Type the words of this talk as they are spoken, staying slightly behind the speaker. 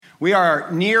We are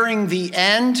nearing the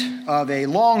end of a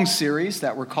long series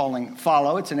that we're calling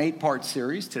Follow. It's an 8-part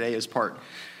series. Today is part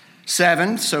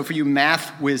 7. So for you math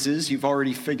whizzes, you've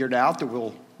already figured out that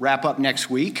we'll wrap up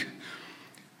next week.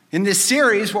 In this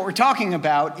series, what we're talking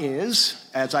about is,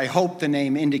 as I hope the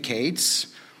name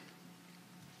indicates,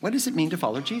 what does it mean to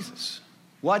follow Jesus?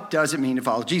 What does it mean to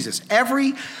follow Jesus?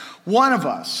 Every one of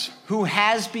us who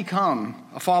has become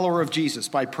a follower of Jesus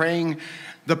by praying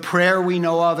the prayer we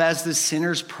know of as the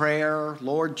sinner's prayer,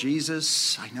 Lord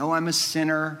Jesus, I know I'm a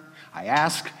sinner. I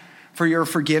ask for your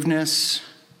forgiveness.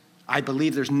 I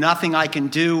believe there's nothing I can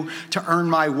do to earn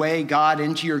my way, God,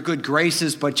 into your good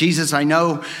graces. But Jesus, I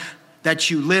know that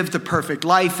you lived the perfect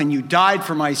life and you died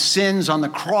for my sins on the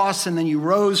cross and then you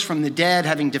rose from the dead,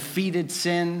 having defeated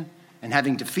sin and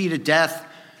having defeated death.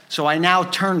 So I now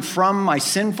turn from my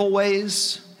sinful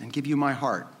ways and give you my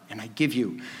heart. And I give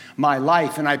you my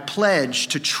life, and I pledge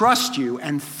to trust you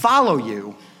and follow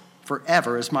you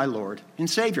forever as my Lord and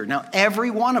Savior. Now,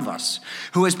 every one of us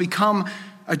who has become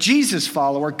a Jesus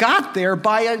follower got there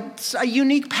by a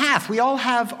unique path. We all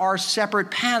have our separate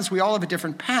paths. We all have a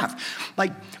different path.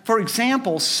 Like, for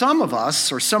example, some of us,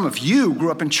 or some of you,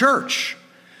 grew up in church.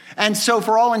 And so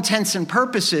for all intents and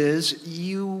purposes,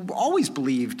 you always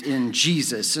believed in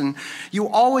Jesus, and you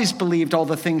always believed all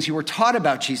the things you were taught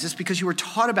about Jesus because you were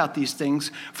taught about these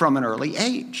things from an early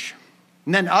age.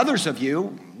 And then others of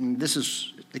you, this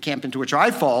is the camp into which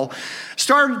I fall,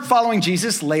 started following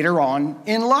Jesus later on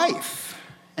in life.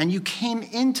 And you came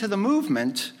into the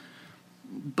movement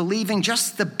believing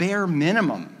just the bare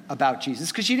minimum about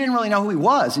Jesus because you didn't really know who he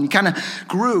was, and you kind of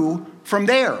grew from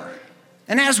there.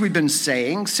 And as we've been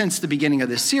saying since the beginning of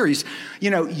this series,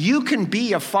 you can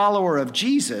be a follower of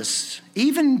Jesus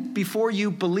even before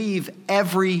you believe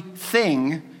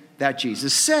everything that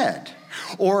Jesus said,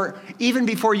 or even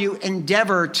before you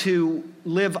endeavor to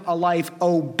live a life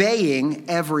obeying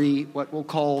every, what we'll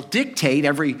call dictate,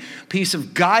 every piece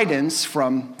of guidance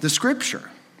from the scripture.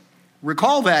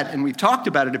 Recall that, and we've talked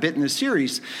about it a bit in this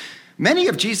series, many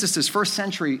of Jesus' first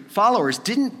century followers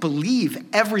didn't believe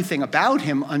everything about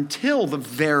him until the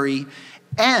very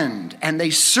end. And they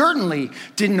certainly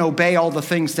didn't obey all the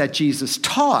things that Jesus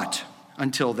taught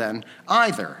until then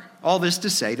either. All this to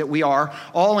say that we are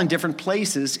all in different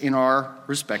places in our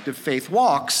respective faith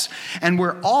walks, and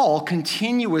we're all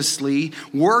continuously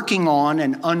working on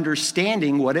and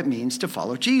understanding what it means to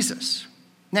follow Jesus.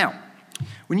 Now,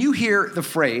 when you hear the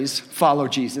phrase, follow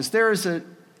Jesus, there is an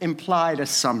implied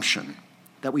assumption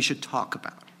that we should talk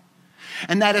about.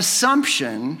 And that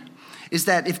assumption is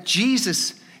that if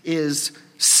Jesus is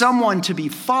someone to be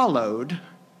followed,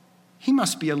 he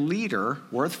must be a leader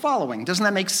worth following. Doesn't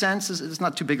that make sense? It's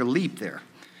not too big a leap there.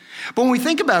 But when we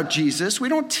think about Jesus, we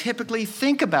don't typically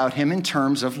think about him in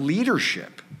terms of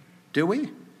leadership, do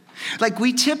we? Like,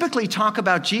 we typically talk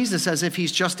about Jesus as if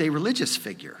he's just a religious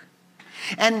figure.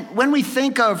 And when we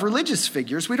think of religious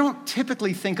figures, we don't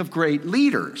typically think of great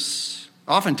leaders,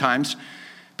 oftentimes,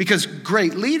 because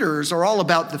great leaders are all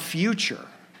about the future,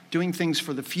 doing things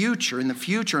for the future, in the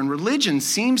future, and religion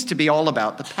seems to be all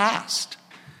about the past.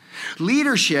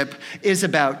 Leadership is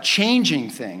about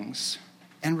changing things,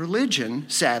 and religion,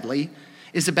 sadly,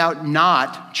 is about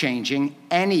not changing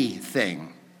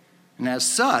anything. And as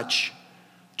such,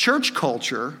 church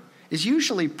culture is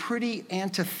usually pretty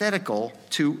antithetical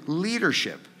to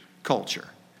leadership culture.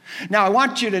 Now, I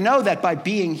want you to know that by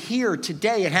being here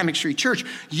today at Hammock Street Church,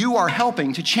 you are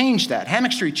helping to change that.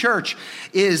 Hammock Street Church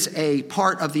is a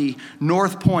part of the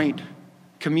North Point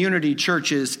Community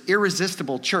Church's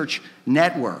Irresistible Church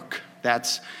Network.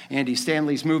 That's Andy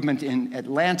Stanley's movement in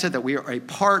Atlanta that we are a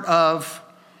part of.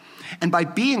 And by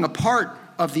being a part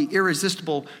of the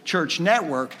Irresistible Church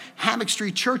Network, Hammock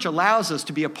Street Church allows us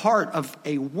to be a part of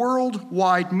a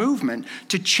worldwide movement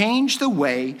to change the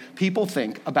way people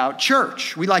think about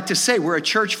church. We like to say we're a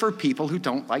church for people who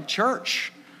don't like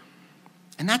church.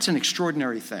 And that's an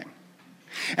extraordinary thing.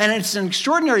 And it's an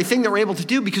extraordinary thing that we're able to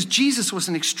do because Jesus was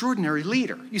an extraordinary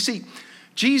leader. You see,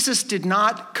 Jesus did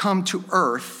not come to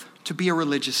earth to be a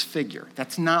religious figure.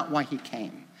 That's not why he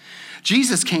came.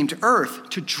 Jesus came to earth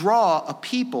to draw a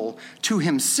people to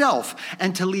himself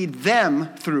and to lead them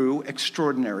through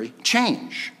extraordinary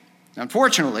change.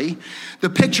 Unfortunately, the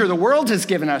picture the world has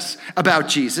given us about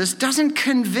Jesus doesn't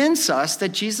convince us that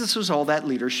Jesus was all that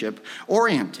leadership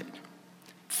oriented.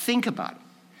 Think about it.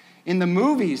 In the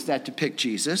movies that depict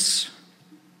Jesus,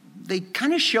 they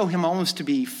kind of show him almost to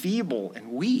be feeble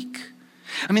and weak.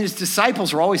 I mean, his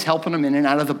disciples are always helping him in and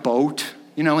out of the boat,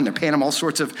 and they're paying him all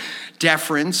sorts of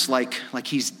deference, like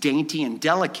he's dainty and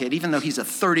delicate, even though he's a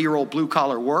 30-year-old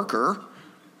blue-collar worker.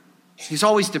 He's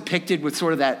always depicted with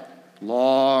sort of that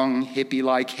long,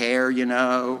 hippie-like hair,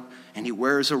 and he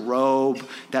wears a robe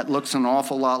that looks an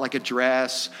awful lot like a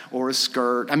dress or a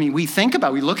skirt. I mean, we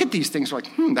look at these things like,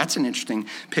 that's an interesting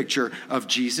picture of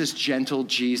Jesus, gentle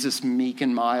Jesus, meek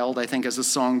and mild, I think, as the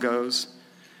song goes.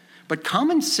 But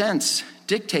common sense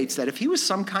dictates that if he was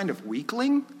some kind of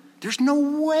weakling, there's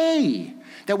no way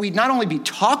that we'd not only be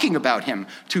talking about him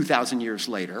 2,000 years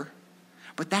later,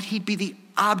 but that he'd be the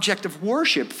object of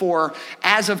worship for,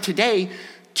 as of today,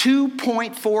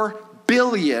 2.4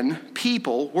 billion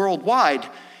people worldwide,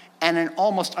 and an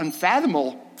almost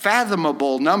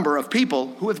unfathomable number of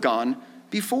people who have gone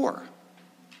before.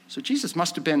 So Jesus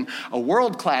must have been a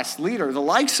world-class leader, the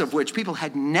likes of which people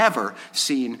had never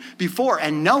seen before,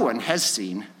 and no one has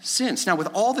seen since. Now, with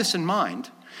all this in mind,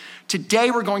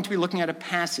 today we're going to be looking at a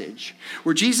passage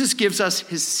where Jesus gives us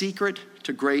his secret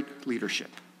to great leadership.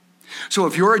 So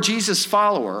if you're a Jesus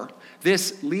follower,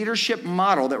 this leadership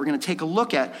model that we're going to take a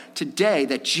look at today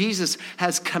that Jesus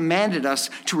has commanded us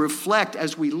to reflect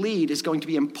as we lead is going to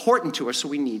be important to us, so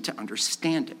we need to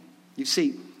understand it. You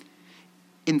see,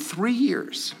 in 3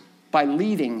 years, by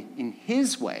leading in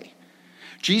his way,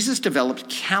 Jesus developed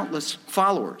countless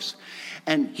followers,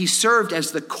 and he served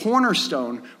as the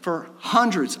cornerstone for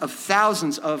hundreds of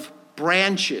thousands of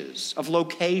branches, of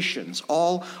locations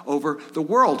all over the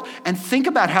world. And think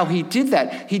about how he did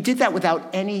that. He did that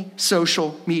without any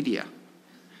social media.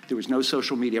 There was no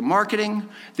social media marketing.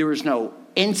 There was no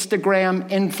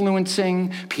Instagram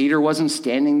influencing. Peter wasn't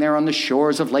standing there on the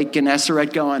shores of Lake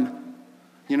Gennesaret going,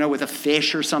 with a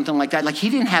fish or something like that. Like, he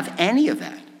didn't have any of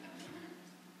that.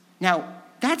 Now,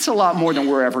 that's a lot more than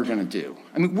we're ever going to do.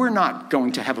 I mean, we're not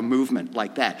going to have a movement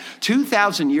like that.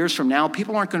 2,000 years from now,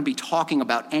 people aren't going to be talking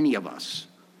about any of us.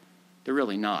 They're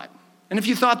really not. And if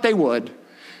you thought they would,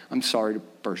 I'm sorry to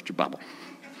burst your bubble.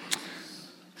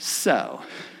 So,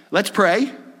 let's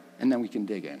pray, and then we can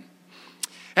dig in.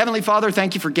 Heavenly Father,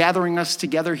 thank you for gathering us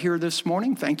together here this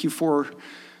morning. Thank you for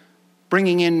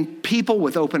bringing in people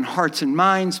with open hearts and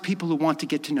minds, people who want to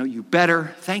get to know you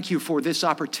better. Thank you for this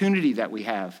opportunity that we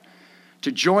have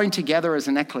to join together as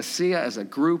an ecclesia, as a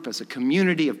group, as a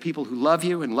community of people who love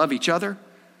you and love each other.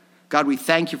 God, we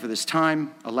thank you for this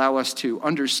time. Allow us to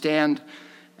understand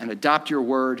and adopt your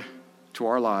word to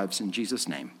our lives. In Jesus'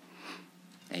 name,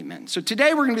 amen. So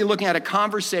today we're going to be looking at a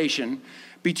conversation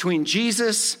between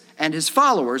Jesus and his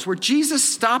followers, where Jesus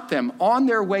stopped them on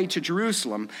their way to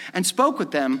Jerusalem and spoke with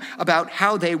them about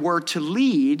how they were to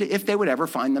lead if they would ever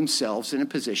find themselves in a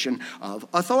position of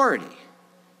authority.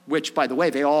 Which, by the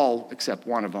way, they all, except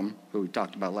one of them, who we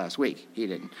talked about last week, he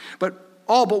didn't. But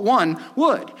all but one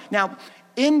would. Now,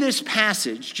 in this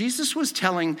passage, Jesus was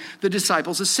telling the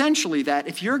disciples essentially that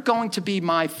if you're going to be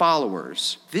my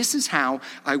followers, this is how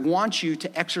I want you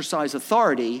to exercise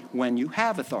authority when you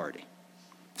have authority.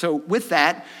 So with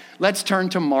that, let's turn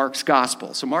to Mark's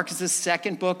gospel. So Mark is the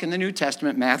second book in the New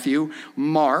Testament, Matthew,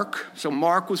 Mark. So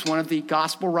Mark was one of the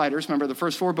gospel writers. Remember, the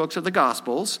first 4 books of the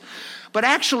Gospels. But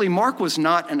actually, Mark was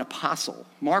not an apostle.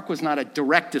 Mark was not a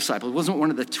direct disciple. He wasn't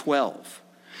one of the 12.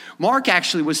 Mark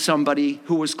actually was somebody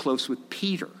who was close with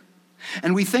Peter.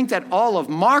 And we think that all of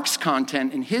Mark's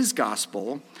content in his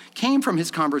gospel came from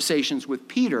his conversations with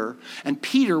Peter, and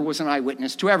Peter was an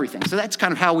eyewitness to everything. So that's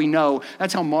kind of how we know,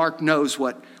 that's how Mark knows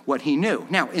what he knew.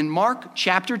 Now, in Mark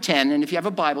chapter 10, and if you have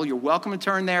a Bible, you're welcome to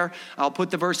turn there. I'll put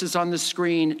the verses on the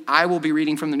screen. I will be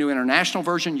reading from the New International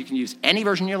Version. You can use any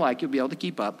version you like. You'll be able to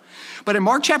keep up. But in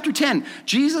Mark chapter 10,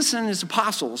 Jesus and his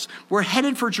apostles were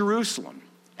headed for Jerusalem.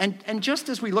 And just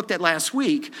as we looked at last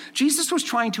week, Jesus was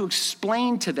trying to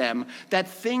explain to them that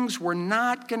things were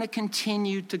not going to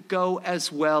continue to go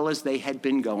as well as they had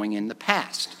been going in the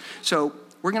past. So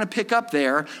we're going to pick up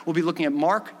there. We'll be looking at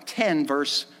Mark 10,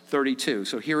 verse 32.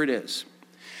 So here it is.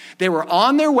 They were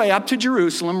on their way up to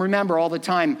Jerusalem. Remember, all the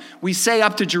time we say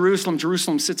up to Jerusalem.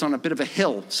 Jerusalem sits on a bit of a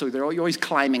hill, so you're always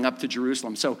climbing up to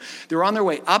Jerusalem. So they're on their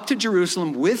way up to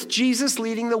Jerusalem with Jesus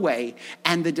leading the way,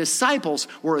 and the disciples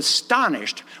were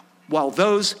astonished while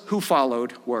those who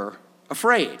followed were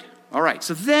afraid. All right,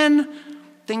 so then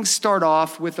things start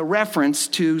off with a reference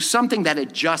to something that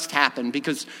had just happened,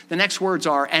 because the next words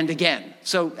are, and again.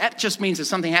 So that just means that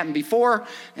something happened before,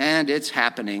 and it's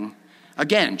happening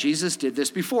again. Jesus did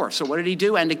this before. So what did he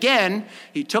do? And again,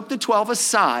 he took the 12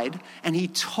 aside, and he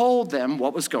told them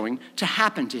what was going to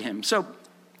happen to him. So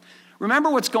remember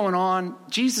what's going on.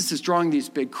 Jesus is drawing these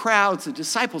big crowds. The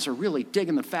disciples are really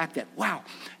digging the fact that, wow,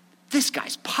 this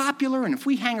guy's popular, and if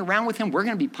we hang around with him, we're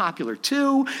going to be popular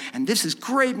too, and this is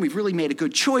great, and we've really made a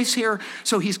good choice here.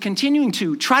 So he's continuing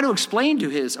to try to explain to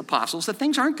his apostles that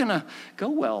things aren't going to go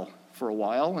well for a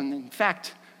while, and in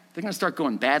fact, they're going to start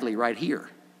going badly right here.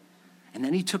 And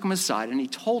then he took them aside and he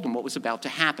told them what was about to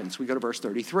happen. So we go to verse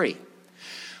 33.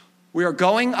 We are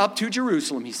going up to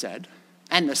Jerusalem, he said,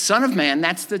 and the Son of Man,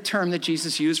 that's the term that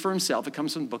Jesus used for himself. It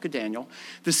comes from the book of Daniel.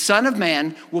 The Son of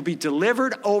Man will be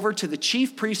delivered over to the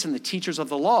chief priests and the teachers of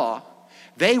the law.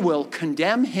 They will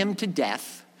condemn him to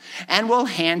death and will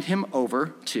hand him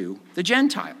over to the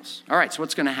Gentiles. All right, so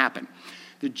what's going to happen?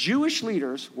 The Jewish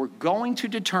leaders were going to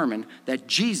determine that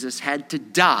Jesus had to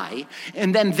die,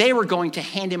 and then they were going to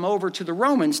hand him over to the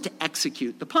Romans to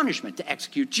execute the punishment, to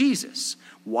execute Jesus.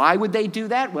 Why would they do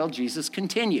that? Well, Jesus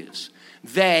continues.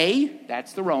 They,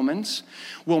 that's the Romans,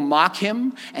 will mock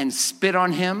him and spit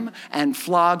on him and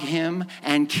flog him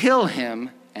and kill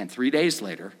him, and 3 days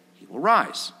later, he will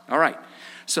rise. All right,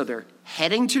 so they're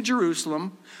heading to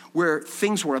Jerusalem where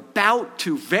things were about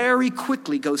to very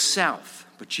quickly go south.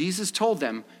 But Jesus told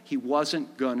them he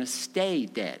wasn't going to stay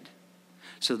dead.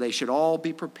 So they should all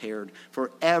be prepared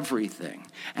for everything.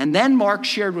 And then Mark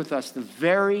shared with us the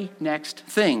very next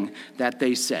thing that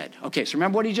they said. Okay, so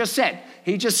remember what he just said.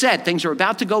 He just said, things are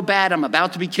about to go bad. I'm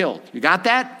about to be killed. You got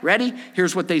that? Ready?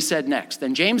 Here's what they said next.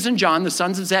 Then James and John, the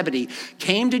sons of Zebedee,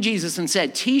 came to Jesus and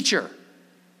said, "Teacher,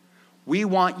 we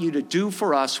want you to do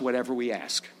for us whatever we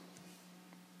ask."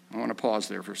 I want to pause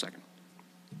there for a second.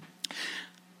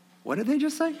 What did they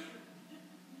just say?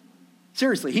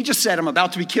 Seriously, he just said, "I'm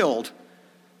about to be killed."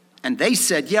 And they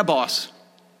said, "Yeah, boss,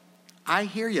 I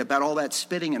hear you about all that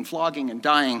spitting and flogging and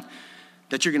dying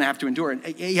that you're going to have to endure.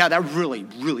 And yeah, that really,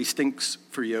 really stinks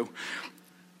for you.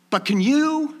 But can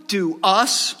you do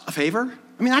us a favor?"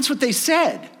 I mean, that's what they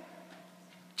said.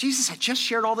 Jesus had just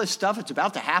shared all this stuff. It's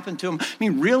about to happen to him. I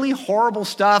mean, really horrible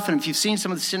stuff. And if you've seen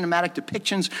some of the cinematic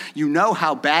depictions, you know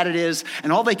how bad it is.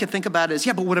 And all they could think about is,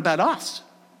 yeah, but what about us?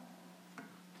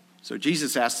 So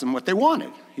Jesus asked them what they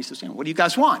wanted. He says, what do you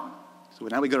guys want? So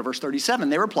now we go to verse 37.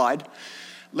 They replied,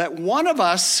 "Let one of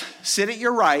us sit at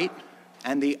your right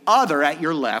and the other at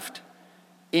your left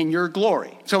in your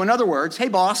glory." So in other words, hey,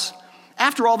 boss,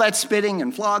 after all that spitting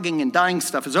and flogging and dying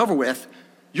stuff is over with,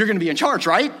 you're going to be in charge,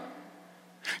 right?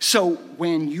 So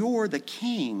when you're the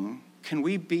king, can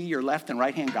we be your left and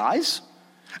right-hand guys?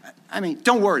 I mean,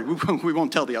 don't worry. We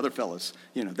won't tell the other fellas,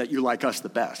 that you like us the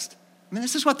best. I mean,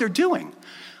 this is what they're doing.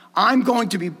 I'm going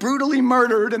to be brutally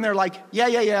murdered. And they're like, yeah,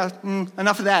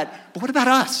 enough of that. But what about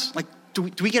us? Like,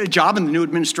 do we get a job in the new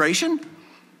administration?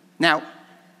 Now,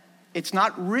 it's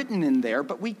not written in there,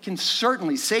 but we can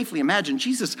certainly safely imagine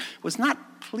Jesus was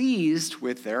not pleased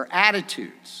with their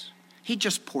attitudes. He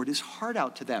just poured his heart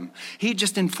out to them. He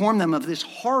just informed them of this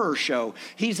horror show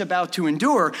he's about to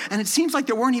endure. And it seems like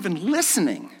they weren't even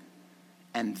listening.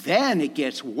 And then it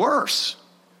gets worse.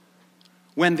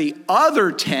 When the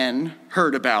other 10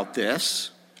 heard about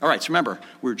this, all right, so remember,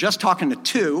 we were just talking to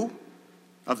 2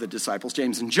 of the disciples,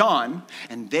 James and John,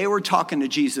 and they were talking to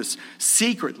Jesus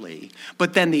secretly.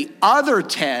 But then the other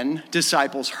 10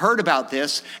 disciples heard about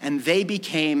this, and they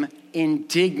became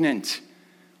indignant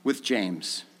with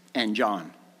James and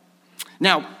John.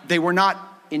 Now, they were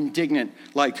not indignant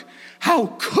like,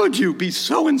 "How could you be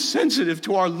so insensitive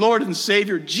to our Lord and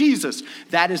Savior Jesus?"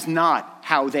 That is not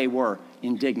how they were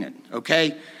indignant,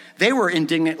 okay? They were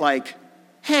indignant like,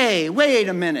 "Hey, wait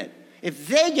a minute. If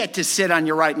they get to sit on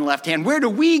your right and left hand, where do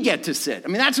we get to sit?" I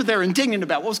mean, that's what they're indignant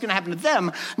about. What was going to happen to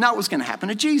them, not what's going to happen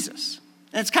to Jesus.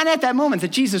 And it's kind of at that moment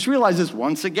that Jesus realizes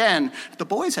once again that the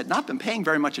boys had not been paying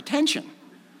very much attention.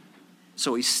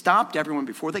 So he stopped everyone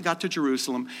before they got to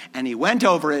Jerusalem, and he went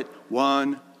over it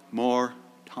one more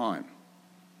time.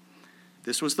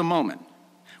 This was the moment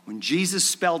when Jesus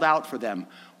spelled out for them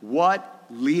what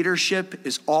leadership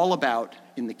is all about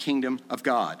in the kingdom of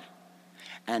God.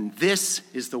 And this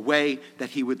is the way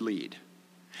that he would lead.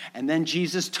 And then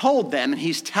Jesus told them, and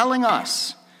he's telling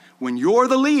us, when you're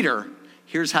the leader,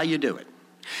 here's how you do it.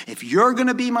 If you're going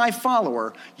to be my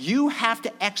follower, you have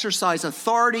to exercise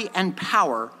authority and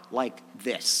power like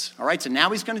this. All right, so now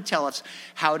he's going to tell us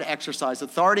how to exercise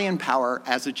authority and power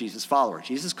as a Jesus follower.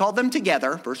 Jesus called them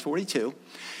together, verse 42,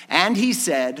 and he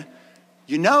said,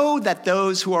 "You know that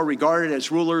those who are regarded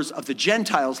as rulers of the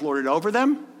Gentiles lord it over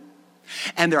them,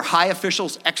 and their high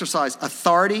officials exercise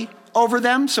authority over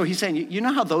them." So he's saying, you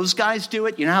know how those guys do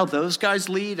it? You know how those guys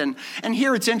lead? And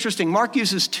here it's interesting. Mark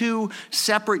uses 2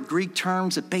 separate Greek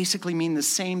terms that basically mean the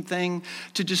same thing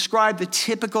to describe the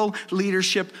typical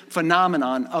leadership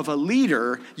phenomenon of a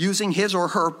leader using his or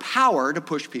her power to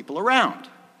push people around.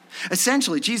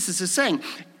 Essentially, Jesus is saying,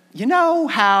 you know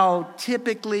how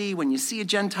typically when you see a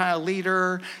Gentile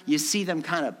leader, you see them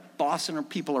kind of bossing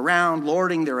people around,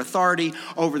 lording their authority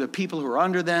over the people who are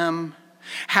under them?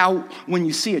 How when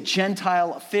you see a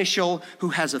Gentile official who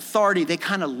has authority, they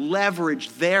kind of leverage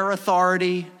their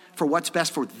authority for what's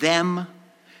best for them.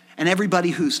 And everybody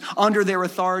who's under their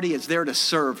authority is there to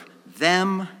serve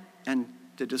them. And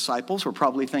the disciples were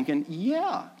probably thinking,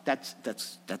 yeah, that's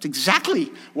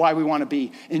exactly why we want to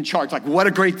be in charge. Like, what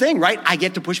a great thing, right? I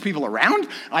get to push people around.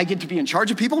 I get to be in charge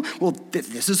of people. Well,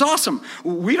 this is awesome.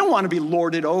 We don't want to be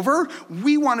lorded over.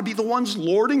 We want to be the ones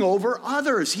lording over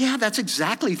others. Yeah,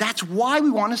 that's why we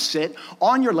want to sit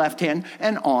on your left hand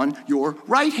and on your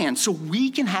right hand. So we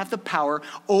can have the power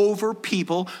over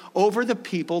people, over the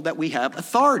people that we have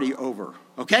authority over.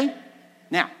 Okay?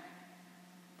 Now,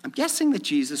 I'm guessing that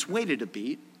Jesus waited a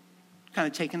beat, kind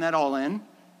of taking that all in,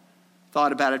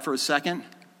 thought about it for a second,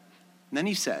 and then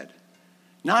he said,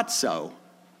 not so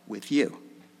with you.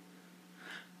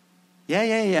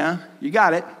 Yeah, you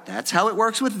got it. That's how it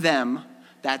works with them.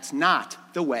 That's not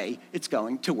the way it's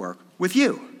going to work with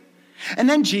you. And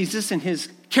then Jesus, in his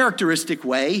characteristic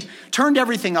way, turned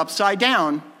everything upside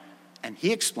down, and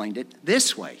he explained it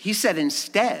this way. He said,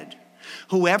 instead,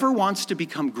 whoever wants to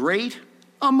become great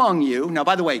among you. Now,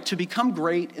 by the way, to become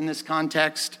great in this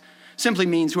context simply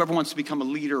means whoever wants to become a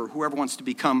leader, or whoever wants to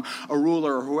become a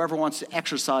ruler, or whoever wants to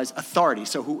exercise authority.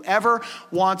 So whoever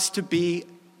wants to be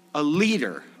a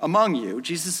leader among you,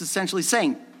 Jesus is essentially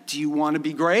saying, do you want to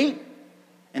be great?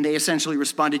 And they essentially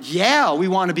responded, yeah, we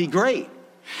want to be great.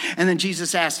 And then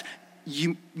Jesus asked,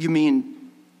 you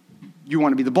mean you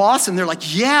want to be the boss? And they're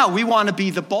like, yeah, we want to be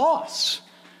the boss.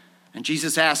 And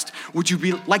Jesus asked, would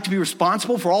you like to be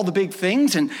responsible for all the big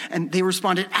things? And they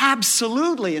responded,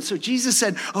 absolutely. And so Jesus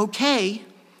said, okay,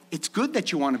 it's good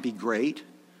that you want to be great,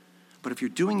 but if you're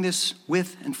doing this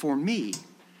with and for me,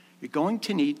 you're going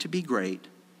to need to be great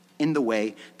in the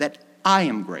way that I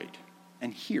am great.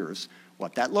 And here's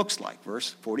what that looks like.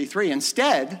 Verse 43,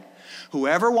 instead,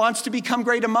 whoever wants to become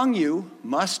great among you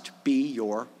must be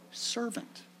your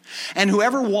servant. And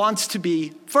whoever wants to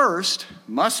be first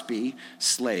must be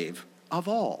slave of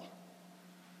all.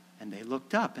 And they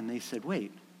looked up and they said,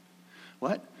 wait,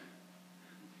 what?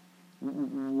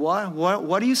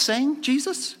 What are you saying,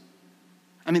 Jesus?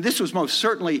 I mean, this was most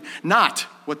certainly not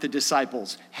what the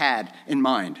disciples had in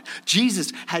mind.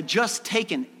 Jesus had just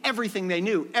taken everything they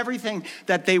knew, everything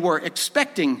that they were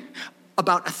expecting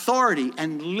about authority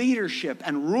and leadership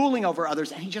and ruling over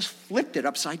others, and he just flipped it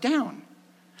upside down.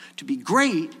 To be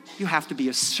great, you have to be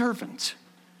a servant.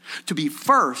 To be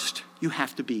first, you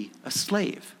have to be a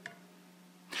slave.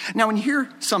 Now, when you hear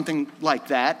something like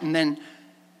that, and then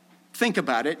think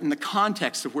about it in the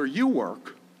context of where you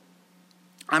work,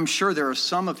 I'm sure there are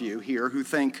some of you here who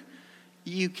think,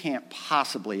 you can't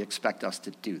possibly expect us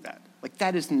to do that. Like,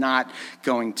 that is not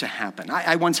going to happen.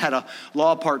 I once had a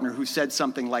law partner who said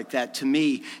something like that to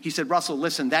me. He said, Russell,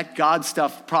 listen, that God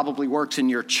stuff probably works in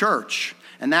your church,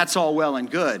 and that's all well and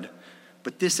good,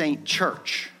 but this ain't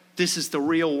church. This is the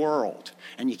real world,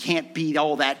 and you can't be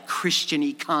all that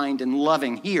Christian-y kind and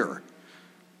loving here.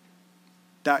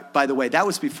 That, by the way, that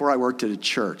was before I worked at a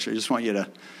church. I just want you to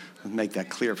make that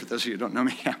clear for those of you who don't know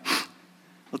me.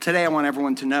 Well, today I want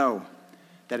everyone to know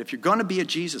that if you're going to be a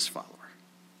Jesus follower,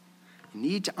 you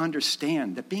need to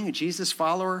understand that being a Jesus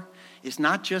follower is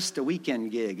not just a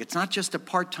weekend gig. It's not just a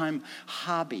part-time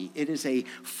hobby. It is a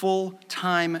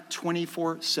full-time,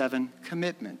 24/7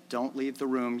 commitment. Don't leave the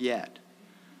room yet.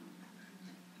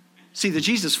 See, the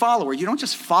Jesus follower, you don't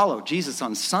just follow Jesus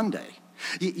on Sunday.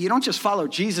 You don't just follow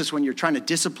Jesus when you're trying to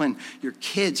discipline your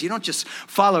kids. You don't just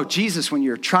follow Jesus when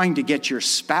you're trying to get your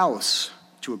spouse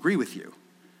to agree with you.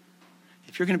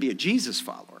 If you're going to be a Jesus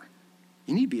follower,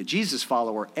 you need to be a Jesus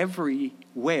follower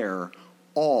everywhere,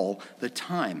 all the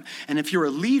time. And if you're a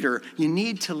leader, you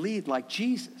need to lead like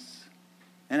Jesus.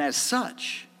 And as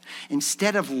such,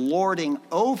 instead of lording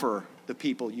over the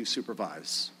people you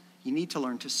supervise, you need to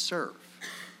learn to serve.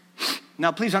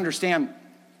 Now, please understand,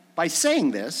 by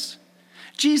saying this,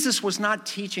 Jesus was not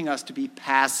teaching us to be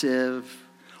passive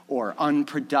or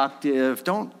unproductive.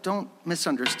 Don't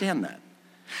misunderstand that.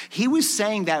 He was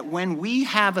saying that when we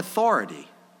have authority,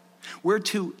 we're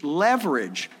to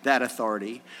leverage that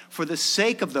authority for the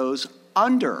sake of those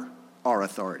under our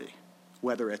authority,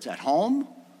 whether it's at home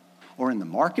or in the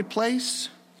marketplace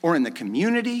or in the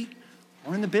community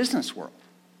or in the business world.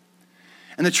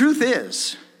 And the truth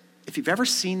is, if you've ever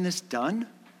seen this done,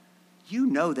 you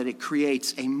know that it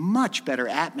creates a much better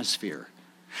atmosphere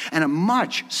and a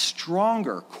much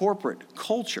stronger corporate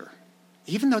culture,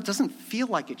 even though it doesn't feel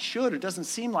like it should or doesn't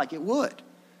seem like it would.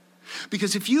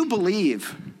 Because if you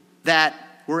believe that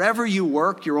wherever you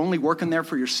work, you're only working there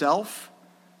for yourself,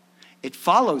 it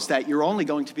follows that you're only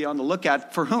going to be on the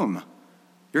lookout for whom?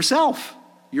 Yourself.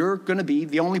 You're going to be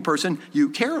the only person you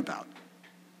care about.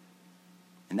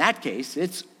 In that case,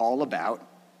 it's all about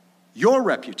your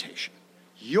reputation,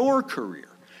 your career,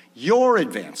 your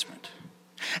advancement.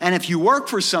 And if you work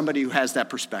for somebody who has that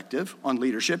perspective on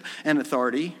leadership and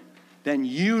authority, then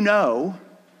you know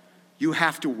you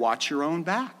have to watch your own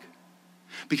back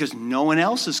because no one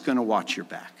else is going to watch your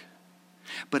back.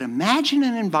 But imagine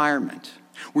an environment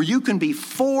where you can be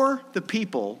for the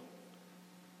people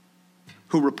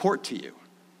who report to you.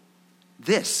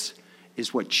 This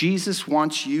is what Jesus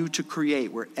wants you to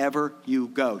create wherever you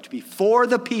go, to be for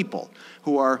the people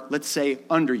who are, let's say,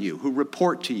 under you, who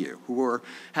report to you, who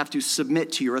have to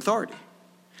submit to your authority.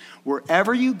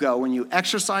 Wherever you go, when you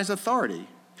exercise authority,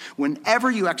 whenever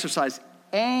you exercise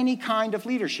any kind of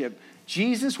leadership,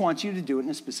 Jesus wants you to do it in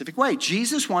a specific way.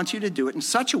 Jesus wants you to do it in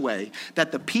such a way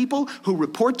that the people who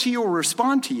report to you or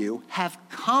respond to you have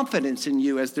confidence in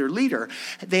you as their leader.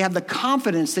 They have the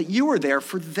confidence that you are there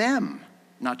for them,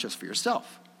 not just for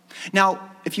yourself.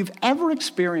 Now, if you've ever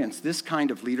experienced this kind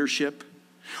of leadership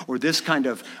or this kind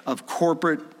of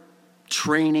corporate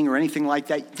training or anything like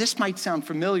that, this might sound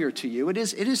familiar to you. It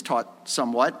is taught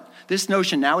somewhat. This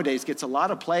notion nowadays gets a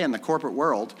lot of play in the corporate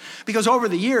world because over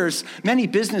the years, many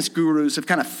business gurus have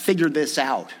kind of figured this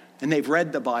out. And they've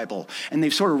read the Bible and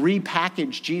they've sort of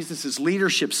repackaged Jesus'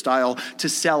 leadership style to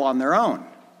sell on their own.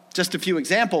 Just a few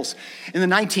examples. In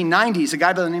the 1990s, a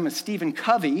guy by the name of Stephen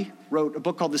Covey wrote a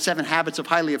book called The 7 Habits of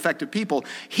Highly Effective People.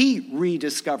 He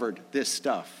rediscovered this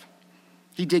stuff.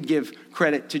 He did give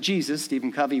credit to Jesus.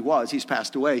 Stephen Covey he's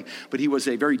passed away, but he was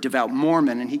a very devout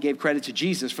Mormon, and he gave credit to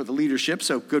Jesus for the leadership,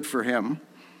 so good for him.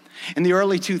 In the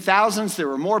early 2000s, there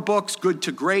were more books, Good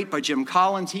to Great by Jim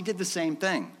Collins. He did the same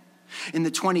thing. In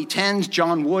the 2010s,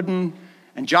 John Wooden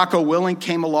and Jocko Willink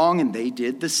came along, and they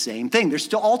did the same thing. They're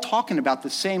still all talking about the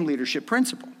same leadership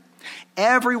principle.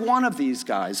 Every one of these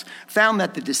guys found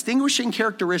that the distinguishing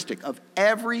characteristic of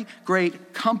every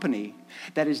great company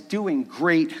that is doing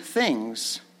great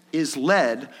things is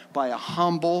led by a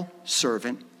humble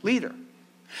servant leader.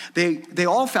 They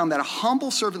all found that a humble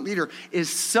servant leader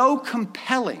is so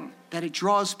compelling that it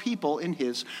draws people in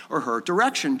his or her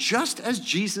direction, just as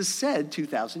Jesus said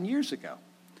 2,000 years ago.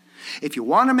 If you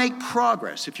want to make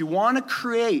progress, if you want to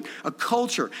create a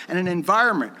culture and an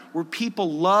environment where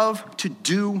people love to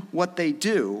do what they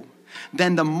do,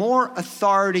 then the more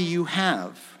authority you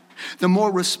have, the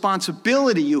more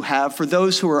responsibility you have for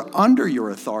those who are under your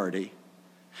authority.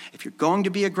 If you're going to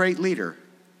be a great leader,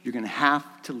 you're going to have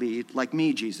to lead like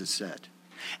me, Jesus said.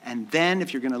 And then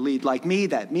if you're going to lead like me,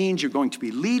 that means you're going to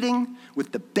be leading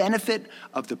with the benefit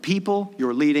of the people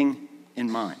you're leading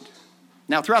in mind.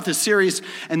 Now, throughout this series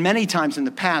and many times in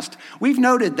the past, we've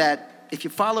noted that if you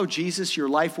follow Jesus, your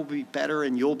life will be better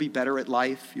and you'll be better at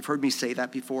life. You've heard me say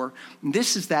that before. And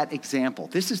this is that example.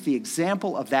 This is the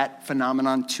example of that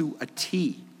phenomenon to a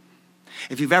T.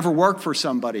 If you've ever worked for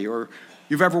somebody or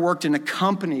you've ever worked in a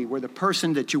company where the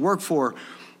person that you work for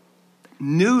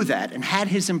knew that and had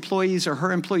his employees or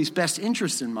her employees' best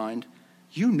interests in mind,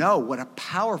 you know what a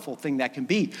powerful thing that can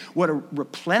be, what a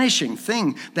replenishing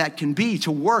thing that can be to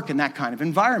work in that kind of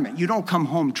environment. You don't come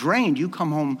home drained, you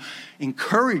come home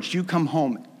encouraged, you come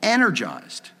home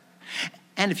energized.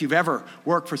 And if you've ever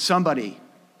worked for somebody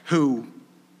who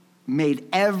made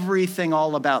everything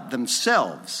all about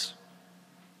themselves,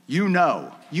 you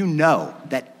know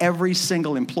that every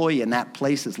single employee in that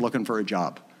place is looking for a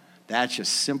job. That's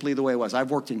just simply the way it was.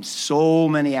 I've worked in so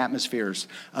many atmospheres,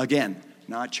 again,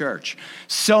 not church.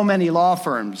 So many law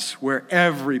firms where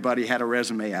everybody had a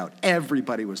resume out.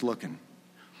 Everybody was looking.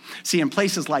 See, in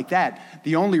places like that,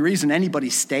 the only reason anybody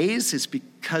stays is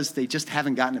because they just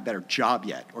haven't gotten a better job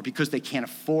yet or because they can't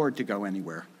afford to go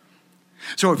anywhere.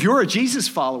 So if you're a Jesus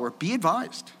follower, be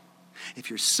advised. If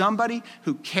you're somebody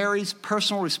who carries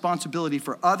personal responsibility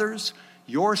for others,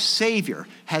 your Savior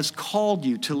has called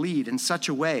you to lead in such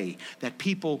a way that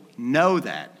people know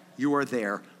that you are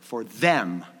there for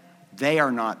them. They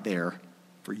are not there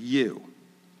for you.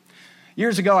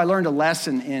 Years ago, I learned a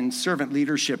lesson in servant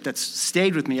leadership that's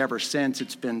stayed with me ever since.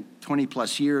 It's been 20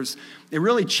 plus years. It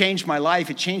really changed my life.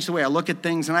 It changed the way I look at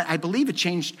things. And I believe it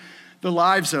changed the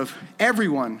lives of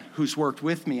everyone who's worked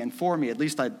with me and for me. At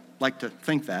least I'd like to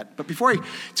think that. But before I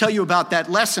tell you about that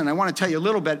lesson, I want to tell you a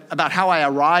little bit about how I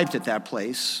arrived at that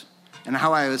place and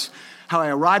how I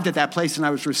arrived at that place and I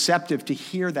was receptive to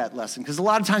hear that lesson. Because a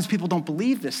lot of times people don't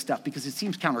believe this stuff because it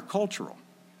seems countercultural.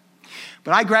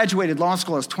 But I graduated law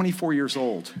school, I was 24 years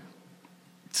old.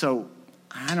 So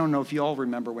I don't know if you all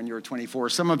remember when you were 24.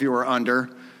 Some of you are under.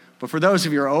 But for those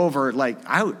of you who are over,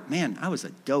 I was a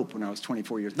dope when I was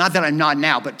 24 years. Not that I'm not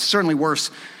now, but certainly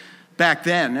worse back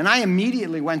then. And I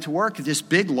immediately went to work at this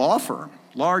big law firm,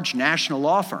 large national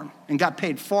law firm, and got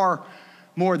paid far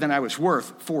more than I was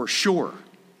worth, for sure.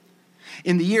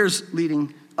 In the years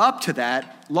leading up to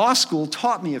that, law school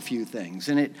taught me a few things,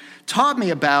 and it taught me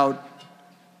about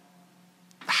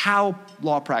how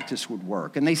law practice would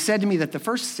work. And they said to me that the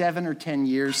first 7 to 10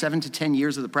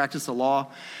 years of the practice of law,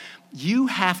 you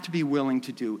have to be willing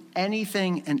to do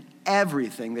anything and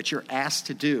everything that you're asked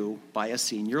to do by a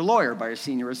senior lawyer, by a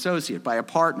senior associate, by a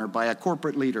partner, by a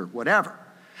corporate leader, whatever.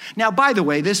 Now, by the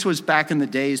way, this was back in the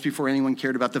days before anyone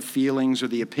cared about the feelings or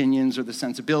the opinions or the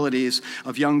sensibilities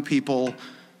of young people.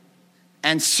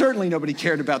 And certainly nobody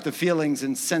cared about the feelings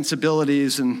and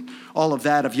sensibilities and all of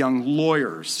that of young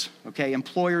lawyers, okay?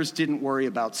 Employers didn't worry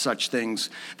about such things.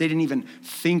 They didn't even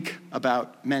think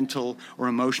about mental or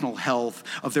emotional health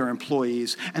of their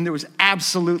employees. And there was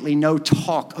absolutely no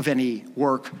talk of any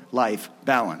work-life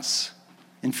balance.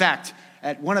 In fact,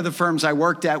 at one of the firms I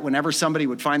worked at, whenever somebody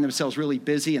would find themselves really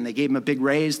busy and they gave them a big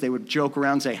raise, they would joke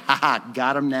around and say, "Ha-ha,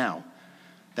 got him now.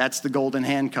 That's the golden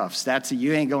handcuffs.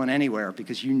 You ain't going anywhere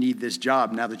because you need this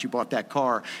job now that you bought that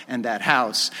car and that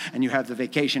house and you have the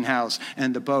vacation house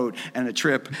and the boat and a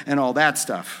trip and all that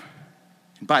stuff."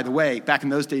 And by the way, back in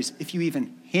those days, if you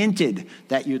even hinted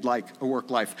that you'd like a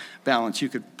work-life balance, you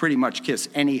could pretty much kiss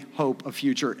any hope of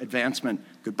future advancement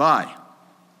goodbye.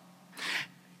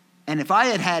 And if I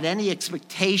had had any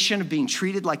expectation of being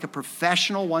treated like a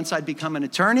professional once I'd become an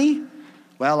attorney,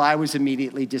 well, I was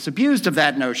immediately disabused of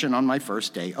that notion on my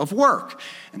first day of work.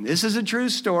 And this is a true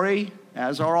story,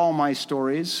 as are all my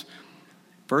stories.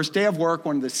 First day of work,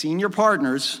 one of the senior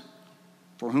partners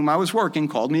for whom I was working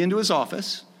called me into his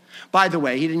office. By the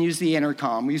way, he didn't use the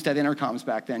intercom. We used to have intercoms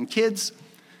back then. Kids,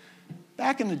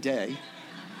 back in the day,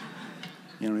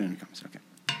 intercoms, okay.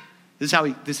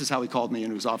 This is how he called me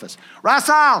into his office.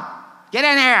 "Russell, get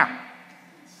in here."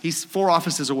 He's 4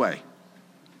 offices away,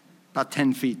 about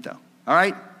 10 feet though. All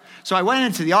right? So I went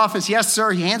into the office. "Yes,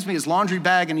 sir." He hands me his laundry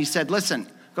bag and he said, "Listen,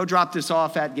 go drop this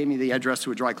off at," gave me the address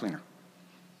to a dry cleaner.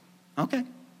 Okay.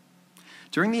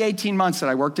 During the 18 months that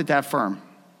I worked at that firm,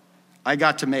 I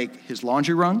got to make his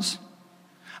laundry runs.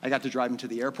 I got to drive him to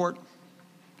the airport.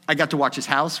 I got to watch his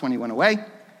house when he went away.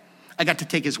 I got to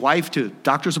take his wife to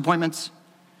doctor's appointments.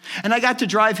 And I got to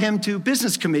drive him to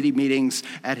business committee meetings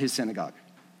at his synagogue.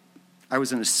 I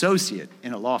was an associate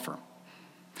in a law firm.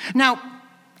 Now,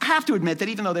 I have to admit that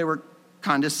even though they were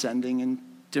condescending and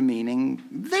demeaning,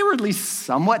 they were at least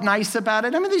somewhat nice about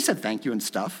it. I mean, they said thank you and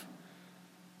stuff.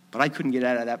 But I couldn't get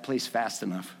out of that place fast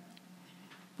enough.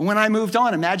 But when I moved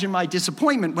on, imagine my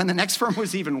disappointment when the next firm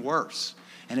was even worse.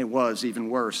 And it was even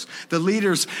worse. The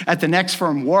leaders at the next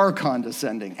firm were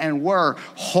condescending and were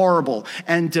horrible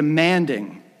and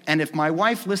demanding. And if my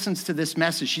wife listens to this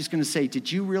message, she's going to say,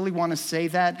 "Did you really want to say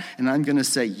that?" And I'm going to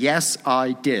say, "Yes,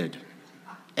 I did."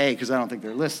 A, because I don't think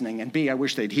they're listening, and B, I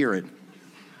wish they'd hear it.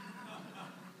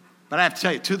 But I have to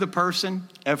tell you, to the person,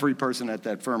 every person at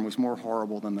that firm was more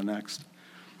horrible than the next.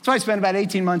 So I spent about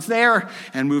 18 months there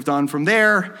and moved on from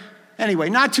there. Anyway,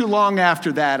 not too long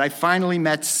after that, I finally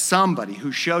met somebody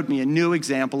who showed me a new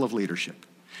example of leadership.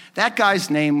 That guy's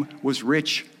name was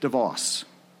Rich DeVos.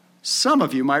 Some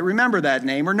of you might remember that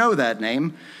name or know that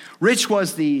name. Rich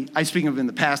was I speak of in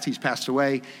the past, he's passed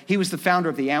away. He was the founder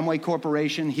of the Amway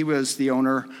Corporation. He was the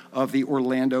owner of the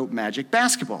Orlando Magic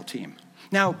basketball team.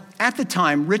 Now, at the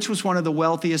time, Rich was one of the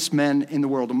wealthiest men in the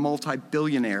world, a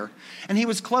multi-billionaire. And he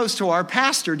was close to our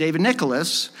pastor, David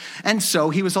Nicholas. And so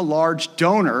he was a large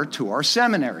donor to our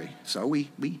seminary. So we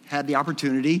had the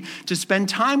opportunity to spend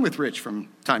time with Rich from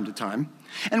time to time.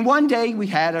 And one day we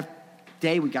got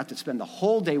to spend the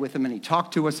whole day with him, and he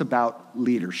talked to us about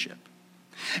leadership.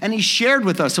 And he shared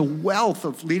with us a wealth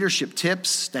of leadership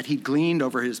tips that he gleaned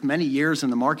over his many years in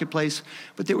the marketplace.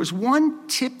 But there was one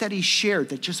tip that he shared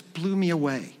that just blew me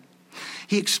away.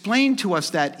 He explained to us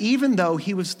that even though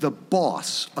he was the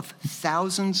boss of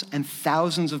thousands and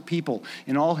thousands of people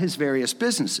in all his various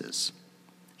businesses,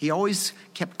 he always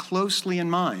kept closely in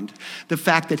mind the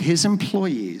fact that his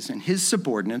employees and his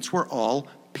subordinates were all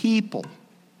people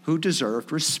who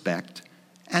deserved respect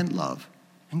and love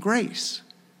and grace.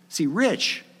 See,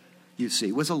 Rich,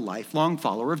 was a lifelong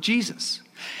follower of Jesus.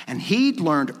 And he'd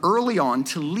learned early on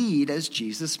to lead as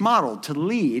Jesus modeled, to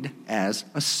lead as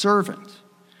a servant.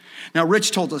 Now,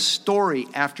 Rich told us story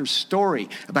after story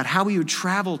about how he would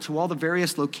travel to all the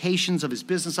various locations of his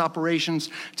business operations,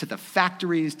 to the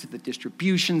factories, to the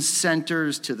distribution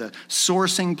centers, to the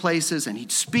sourcing places, and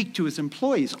he'd speak to his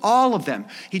employees, all of them.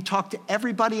 He'd talk to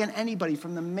everybody and anybody,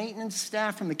 from the maintenance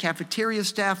staff, from the cafeteria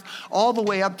staff, all the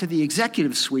way up to the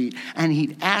executive suite, and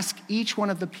he'd ask each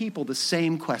one of the people the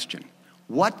same question: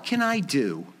 what can I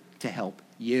do to help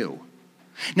you?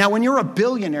 Now, when you're a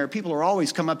billionaire, people are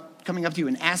always coming up to you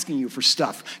and asking you for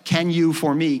stuff. Can you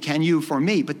for me? Can you for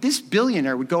me? But this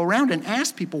billionaire would go around and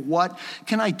ask people, what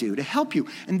can I do to help you?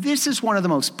 And this is one of the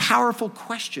most powerful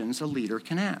questions a leader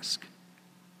can ask.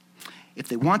 If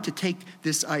they want to take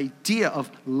this idea of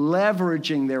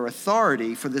leveraging their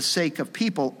authority for the sake of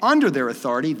people under their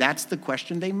authority, that's the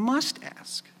question they must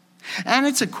ask. And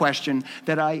it's a question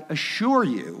that I assure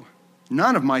you,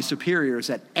 none of my superiors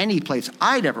at any place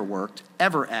I'd ever worked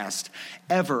ever asked,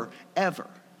 ever.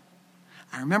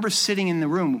 I remember sitting in the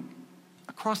room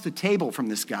across the table from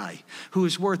this guy who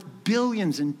is worth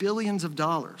billions and billions of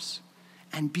dollars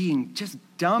and being just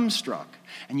dumbstruck.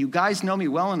 And you guys know me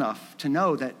well enough to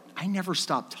know that I never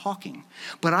stopped talking.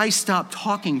 But I stopped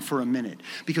talking for a minute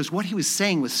because what he was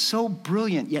saying was so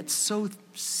brilliant yet so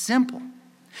simple.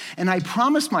 And I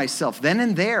promised myself then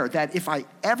and there that if I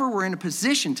ever were in a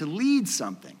position to lead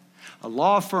something, a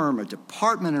law firm, a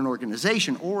department, an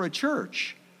organization, or a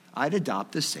church, I'd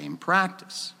adopt the same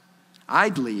practice.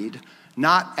 I'd lead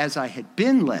not as I had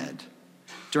been led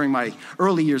during my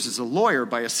early years as a lawyer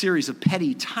by a series of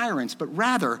petty tyrants, but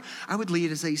rather I would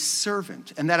lead as a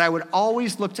servant, and that I would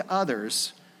always look to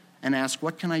others and ask,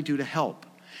 what can I do to help?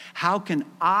 How can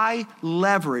I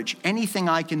leverage anything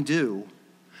I can do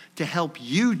to help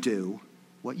you do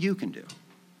what you can do?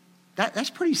 That's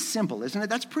pretty simple, isn't it?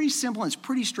 That's pretty simple and it's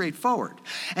pretty straightforward.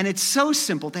 And it's so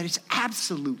simple that it's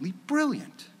absolutely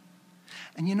brilliant.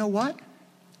 And you know what?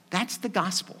 That's the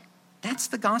gospel. That's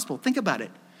the gospel. Think about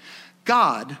it.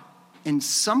 God, in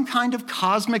some kind of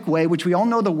cosmic way, which we all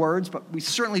know the words, but we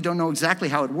certainly don't know exactly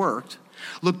how it worked,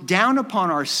 looked down upon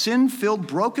our sin-filled,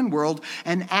 broken world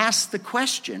and asked the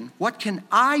question, what can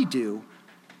I do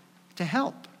to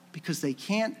help? Because they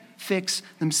can't fix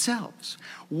themselves.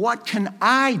 What can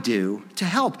I do to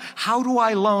help? How do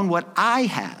I loan what I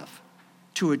have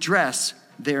to address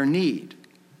their need?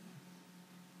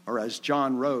 Or as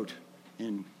John wrote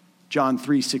in John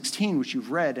 3:16, which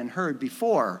you've read and heard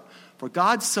before, for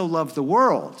God so loved the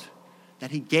world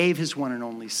that he gave his one and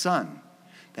only Son,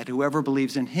 that whoever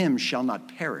believes in him shall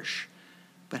not perish,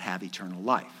 but have eternal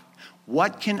life.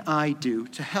 What can I do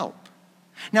to help?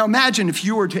 Now imagine if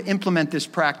you were to implement this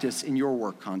practice in your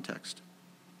work context.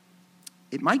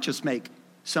 It might just make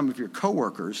some of your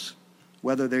coworkers,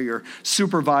 whether they're your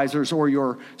supervisors or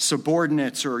your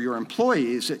subordinates or your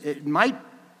employees, it might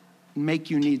make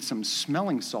you need some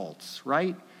smelling salts,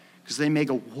 right? Because they may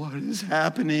go, what is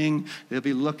happening? They'll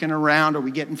be looking around. Are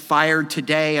we getting fired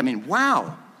today? I mean,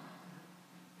 wow.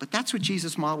 But that's what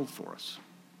Jesus modeled for us.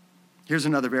 Here's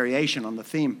another variation on the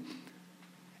theme.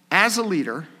 As a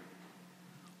leader,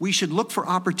 we should look for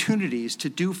opportunities to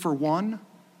do for one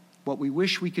what we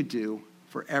wish we could do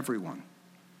for everyone.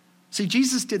 See,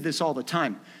 Jesus did this all the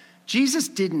time. Jesus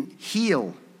didn't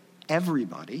heal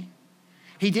everybody.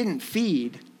 He didn't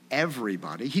feed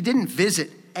everybody. He didn't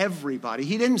visit everybody.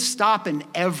 He didn't stop in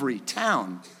every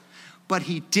town. But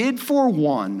he did for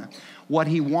one what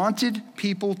he wanted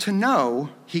people to know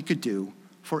he could do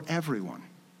for everyone.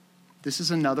 This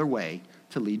is another way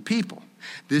to lead people.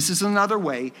 This is another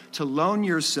way to loan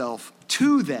yourself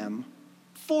to them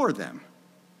for them,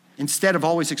 instead of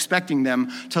always expecting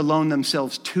them to loan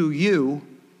themselves to you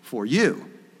for you.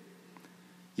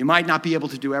 You might not be able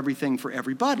to do everything for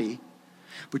everybody,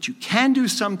 but you can do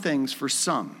some things for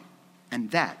some,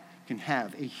 and that can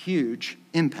have a huge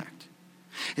impact.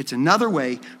 It's another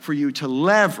way for you to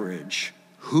leverage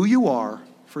who you are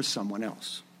for someone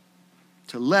else,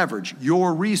 to leverage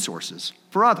your resources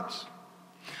for others.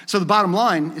 So the bottom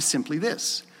line is simply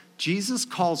this. Jesus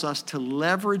calls us to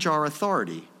leverage our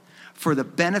authority for the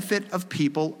benefit of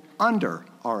people under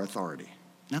our authority.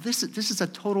 Now, this is a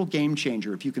total game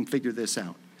changer if you can figure this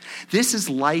out. This is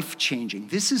life-changing.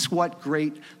 This is what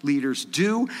great leaders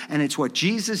do, and it's what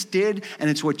Jesus did, and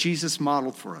it's what Jesus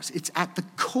modeled for us. It's at the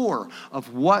core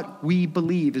of what we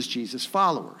believe as Jesus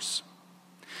followers.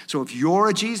 So if you're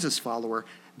a Jesus follower,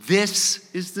 this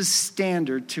is the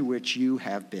standard to which you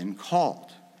have been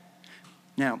called.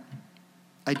 Now,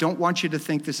 I don't want you to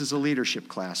think this is a leadership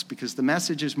class, because the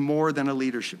message is more than a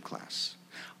leadership class.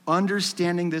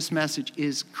 Understanding this message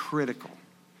is critical.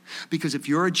 Because if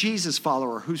you're a Jesus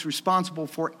follower who's responsible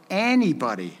for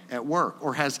anybody at work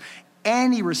or has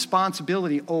any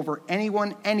responsibility over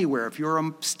anyone anywhere, if you're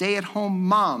a stay-at-home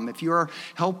mom, if you're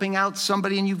helping out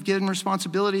somebody and you've given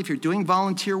responsibility, if you're doing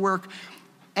volunteer work,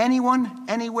 anyone,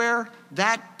 anywhere,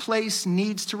 that place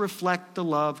needs to reflect the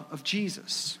love of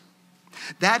Jesus.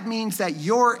 That means that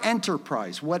your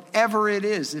enterprise, whatever it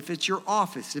is, if it's your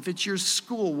office, if it's your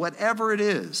school, whatever it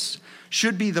is,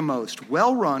 should be the most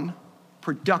well-run,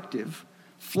 productive,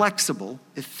 flexible,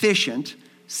 efficient,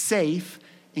 safe,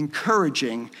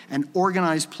 encouraging, and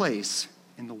organized place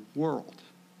in the world.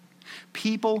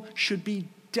 People should be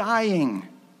dying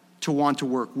to want to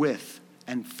work with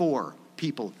and for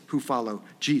people who follow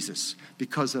Jesus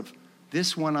because of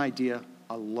this one idea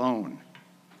alone.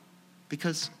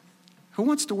 Because who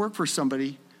wants to work for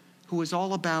somebody who is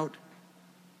all about,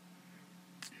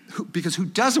 because who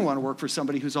doesn't want to work for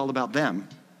somebody who's all about them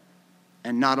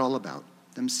and not all about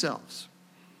themselves?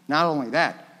 Not only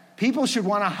that, people should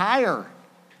want to hire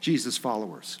Jesus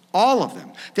followers, all of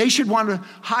them. They should want to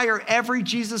hire every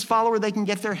Jesus follower they can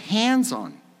get their hands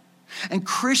on. And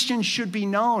Christians should be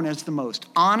known as the most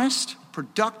honest,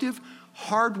 productive,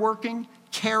 hardworking,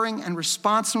 caring, and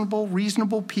responsible,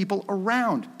 reasonable people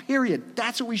around, period.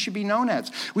 That's what we should be known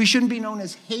as. We shouldn't be known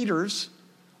as haters.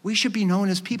 We should be known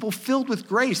as people filled with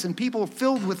grace and people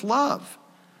filled with love.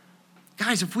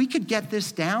 Guys, if we could get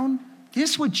this down,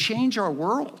 this would change our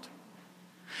world.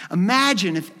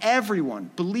 Imagine if everyone,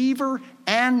 believer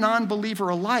and non-believer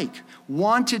alike,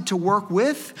 wanted to work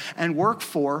with and work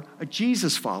for a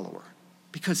Jesus follower,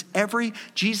 because every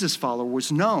Jesus follower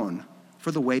was known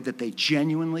for the way that they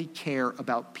genuinely care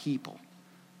about people.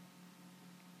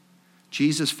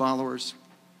 Jesus followers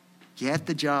get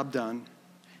the job done,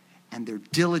 and they're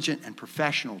diligent and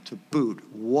professional to boot.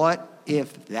 What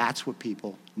if that's what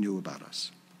people knew about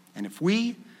us? And if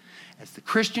we, as the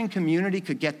Christian community,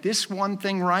 could get this one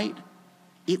thing right,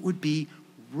 it would be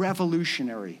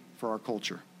revolutionary for our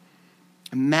culture.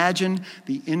 Imagine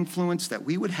the influence that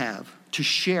we would have to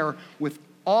share with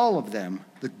all of them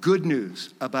the good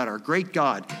news about our great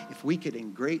God if we could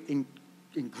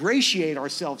ingratiate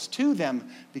ourselves to them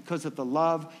because of the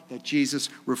love that Jesus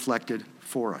reflected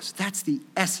for us. That's the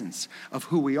essence of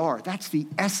who we are. That's the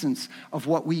essence of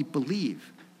what we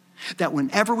believe. That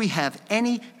whenever we have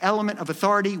any element of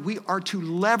authority, we are to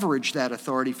leverage that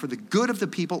authority for the good of the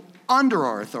people under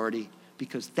our authority,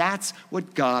 because that's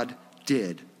what God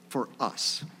did for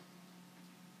us.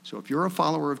 So if you're a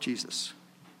follower of Jesus,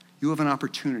 you have an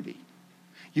opportunity.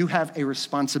 You have a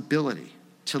responsibility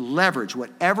to leverage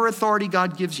whatever authority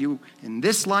God gives you in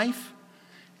this life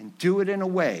and do it in a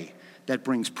way that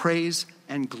brings praise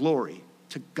and glory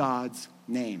to God's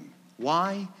name.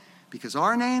 Why? Because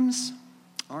our names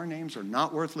are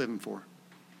not worth living for.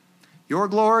 Your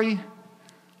glory,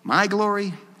 my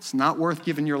glory, it's not worth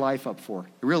giving your life up for.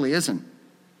 It really isn't.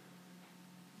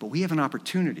 But we have an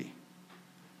opportunity.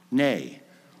 Nay,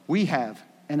 we have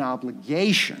an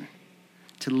obligation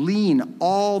to lean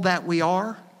all that we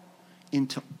are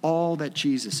into all that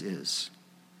Jesus is.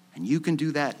 And you can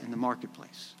do that in the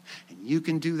marketplace. And you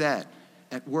can do that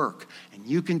at work. And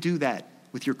you can do that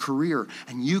with your career.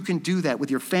 And you can do that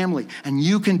with your family. And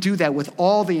you can do that with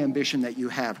all the ambition that you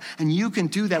have. And you can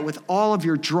do that with all of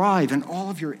your drive and all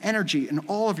of your energy and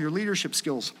all of your leadership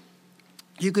skills.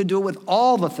 You can do it with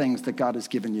all the things that God has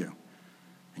given you.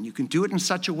 And you can do it in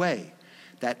such a way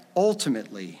that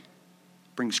ultimately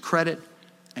brings credit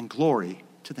and glory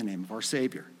to the name of our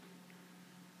Savior.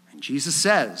 And Jesus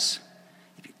says,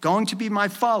 if you're going to be my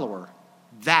follower,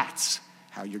 that's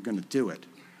how you're going to do it.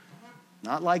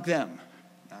 Not like them.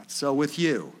 Not so with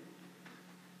you.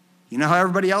 You know how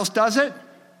everybody else does it?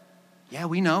 Yeah,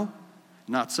 we know.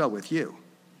 Not so with you.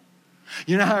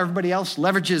 You know how everybody else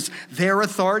leverages their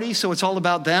authority so it's all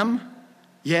about them?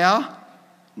 Yeah,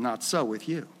 not so with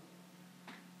you.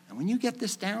 And when you get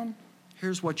this down,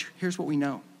 here's what we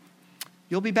know.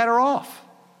 You'll be better off.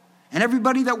 And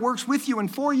everybody that works with you and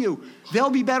for you, they'll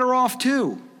be better off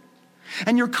too.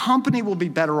 And your company will be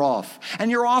better off.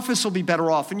 And your office will be better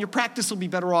off. And your practice will be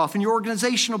better off. And your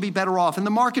organization will be better off. And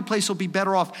the marketplace will be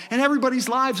better off. And everybody's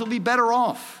lives will be better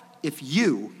off if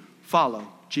you follow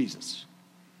Jesus.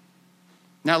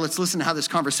 Now let's listen to how this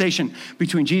conversation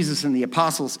between Jesus and the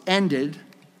apostles ended.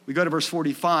 We go to verse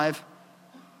 45.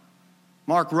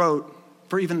 Mark wrote,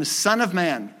 "For even the Son of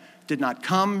Man did not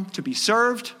come to be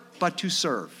served, but to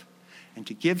serve, and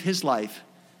to give his life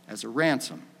as a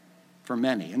ransom for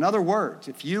many." In other words,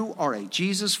 if you are a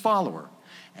Jesus follower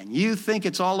and you think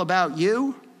it's all about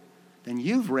you, then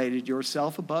you've rated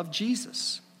yourself above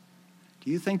Jesus. Do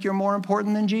you think you're more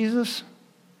important than Jesus?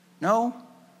 No?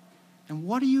 And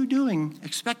what are you doing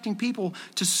expecting people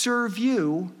to serve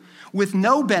you with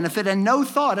no benefit and no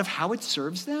thought of how it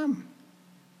serves them?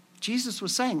 Jesus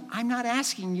was saying, I'm not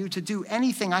asking you to do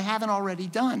anything I haven't already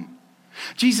done.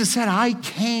 Jesus said, I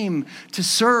came to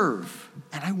serve,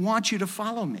 and I want you to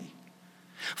follow me.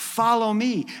 Follow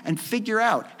me and figure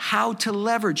out how to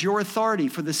leverage your authority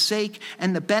for the sake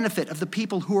and the benefit of the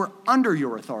people who are under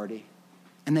your authority.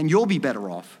 And then you'll be better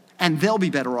off, and they'll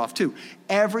be better off too.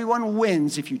 Everyone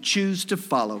wins if you choose to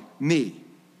follow me.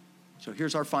 So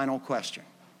here's our final question.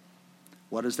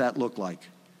 What does that look like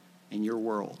in your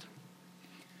world.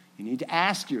 You need to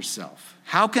ask yourself,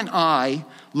 how can I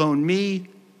loan me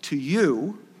to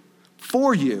you,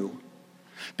 for you,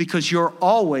 because you're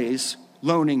always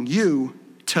loaning you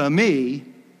to me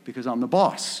because I'm the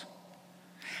boss?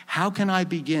 How can I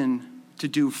begin to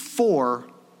do for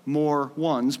more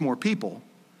people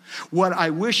what I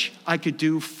wish I could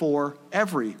do for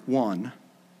everyone,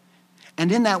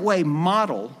 and in that way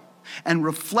model and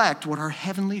reflect what our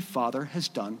Heavenly Father has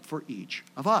done for each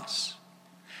of us?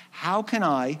 How can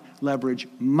I leverage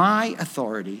my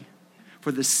authority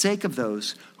for the sake of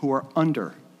those who are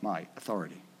under my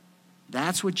authority?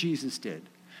 That's what Jesus did,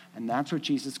 and that's what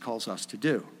Jesus calls us to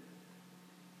do.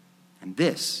 And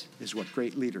this is what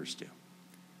great leaders do.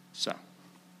 So,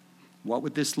 what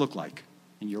would this look like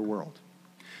in your world?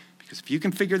 Because if you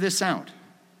can figure this out,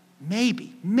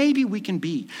 maybe we can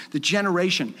be the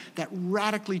generation that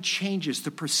radically changes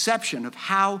the perception of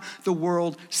how the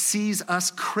world sees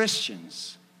us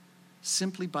Christians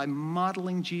simply by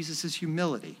modeling Jesus'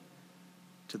 humility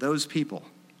to those people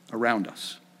around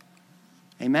us.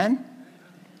 Amen?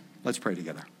 Let's pray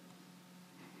together.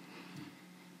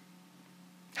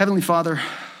 Heavenly Father,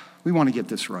 we want to get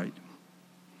this right.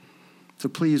 So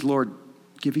please, Lord,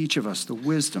 give each of us the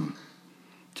wisdom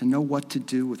to know what to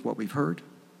do with what we've heard,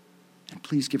 and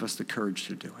please give us the courage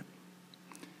to do it.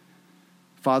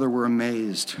 Father, we're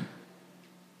amazed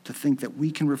to think that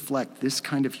we can reflect this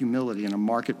kind of humility in a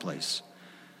marketplace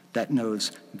that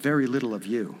knows very little of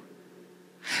you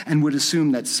and would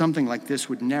assume that something like this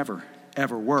would never,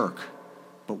 ever work,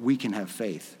 but we can have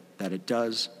faith that it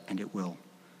does and it will.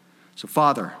 So,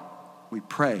 Father, we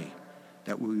pray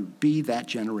that we would be that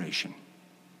generation.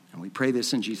 And we pray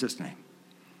this in Jesus' name.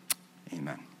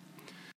 Amen.